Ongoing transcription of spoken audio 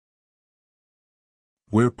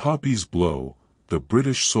Where Poppies Blow, The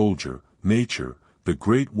British Soldier, Nature, The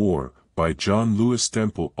Great War, by John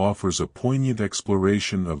Lewis-Stempel offers a poignant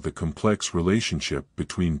exploration of the complex relationship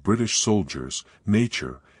between British soldiers,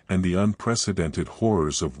 nature, and the unprecedented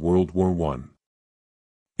horrors of World War I.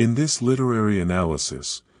 In this literary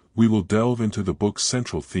analysis, we will delve into the book's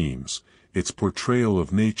central themes, its portrayal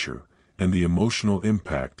of nature, and the emotional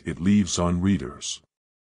impact it leaves on readers.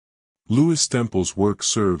 Lewis-Stempel's work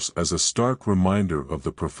serves as a stark reminder of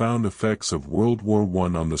the profound effects of World War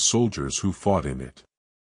I on the soldiers who fought in it.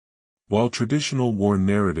 While traditional war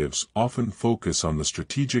narratives often focus on the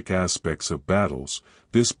strategic aspects of battles,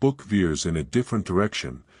 this book veers in a different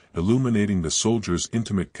direction, illuminating the soldier's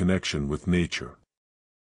intimate connection with nature.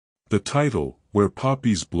 The title, Where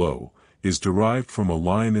Poppies Blow, is derived from a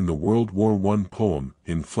line in the World War I poem,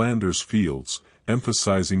 In Flanders Fields,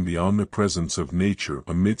 emphasizing the omnipresence of nature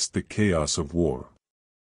amidst the chaos of war.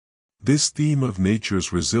 This theme of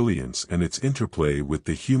nature's resilience and its interplay with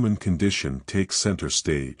the human condition takes center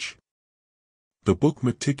stage. The book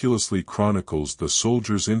meticulously chronicles the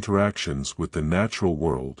soldier's interactions with the natural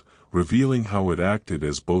world, revealing how it acted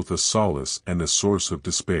as both a solace and a source of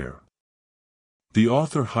despair. The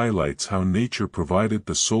author highlights how nature provided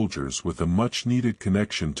the soldiers with a much-needed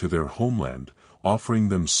connection to their homeland, offering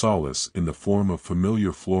them solace in the form of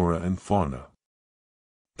familiar flora and fauna.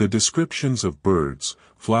 The descriptions of birds,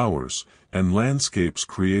 flowers, and landscapes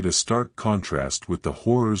create a stark contrast with the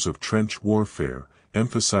horrors of trench warfare,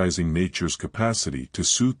 emphasizing nature's capacity to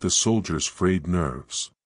soothe the soldiers' frayed nerves.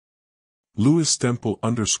 Lewis-Stempel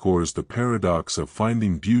underscores the paradox of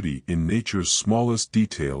finding beauty in nature's smallest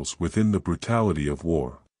details within the brutality of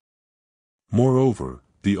war. Moreover,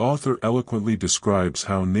 the author eloquently describes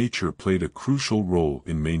how nature played a crucial role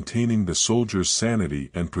in maintaining the soldiers'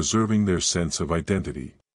 sanity and preserving their sense of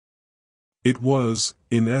identity. It was,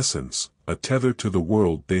 in essence, a tether to the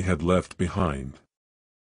world they had left behind.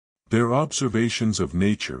 Their observations of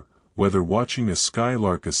nature, whether watching a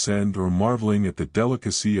skylark ascend or marveling at the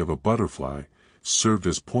delicacy of a butterfly, served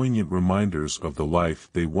as poignant reminders of the life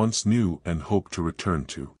they once knew and hoped to return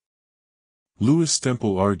to.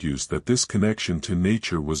 Lewis-Stempel argues that this connection to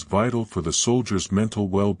nature was vital for the soldiers' mental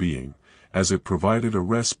well-being, as it provided a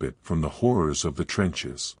respite from the horrors of the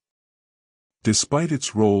trenches. Despite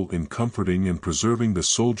its role in comforting and preserving the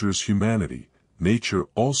soldiers' humanity, nature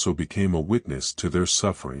also became a witness to their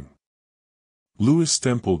suffering.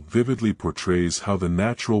 Lewis-Stempel vividly portrays how the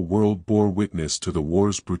natural world bore witness to the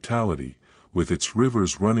war's brutality, with its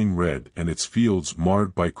rivers running red and its fields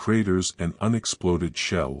marred by craters and unexploded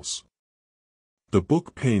shells. The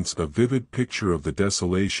book paints a vivid picture of the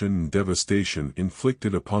desolation and devastation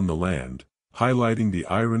inflicted upon the land, highlighting the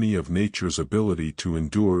irony of nature's ability to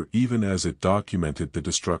endure even as it documented the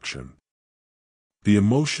destruction. The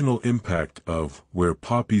emotional impact of Where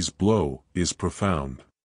Poppies Blow is profound.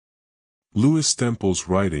 Lewis-Stempel's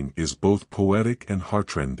writing is both poetic and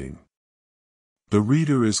heartrending. The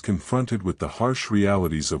reader is confronted with the harsh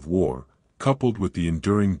realities of war, coupled with the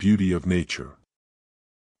enduring beauty of nature.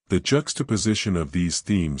 The juxtaposition of these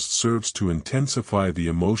themes serves to intensify the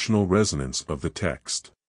emotional resonance of the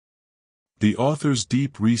text. The author's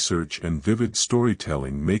deep research and vivid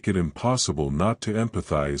storytelling make it impossible not to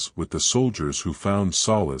empathize with the soldiers who found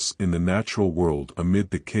solace in the natural world amid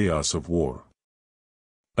the chaos of war.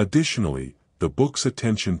 Additionally, the book's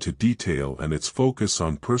attention to detail and its focus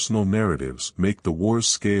on personal narratives make the war's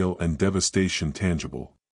scale and devastation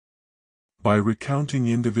tangible. By recounting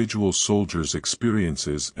individual soldiers'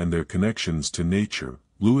 experiences and their connections to nature,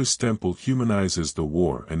 Lewis-Stempel humanizes the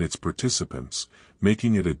war and its participants,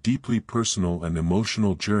 making it a deeply personal and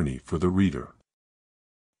emotional journey for the reader.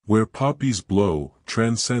 Where Poppies Blow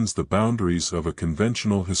transcends the boundaries of a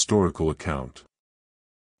conventional historical account.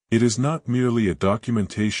 It is not merely a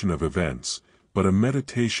documentation of events, but a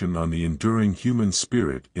meditation on the enduring human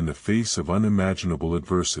spirit in the face of unimaginable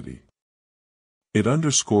adversity. It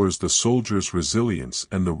underscores the soldier's resilience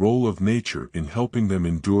and the role of nature in helping them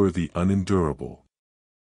endure the unendurable.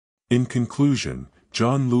 In conclusion,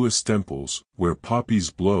 John Lewis-Stempel's Where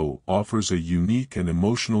Poppies Blow offers a unique and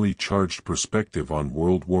emotionally charged perspective on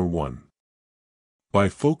World War I. By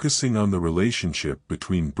focusing on the relationship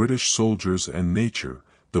between British soldiers and nature,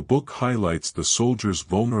 the book highlights the soldier's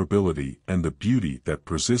vulnerability and the beauty that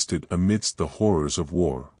persisted amidst the horrors of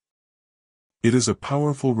war. It is a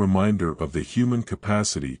powerful reminder of the human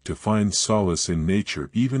capacity to find solace in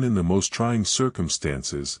nature even in the most trying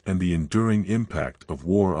circumstances and the enduring impact of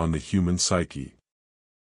war on the human psyche.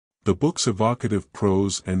 The book's evocative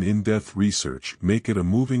prose and in-depth research make it a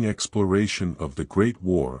moving exploration of the Great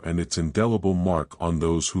War and its indelible mark on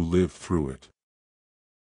those who lived through it.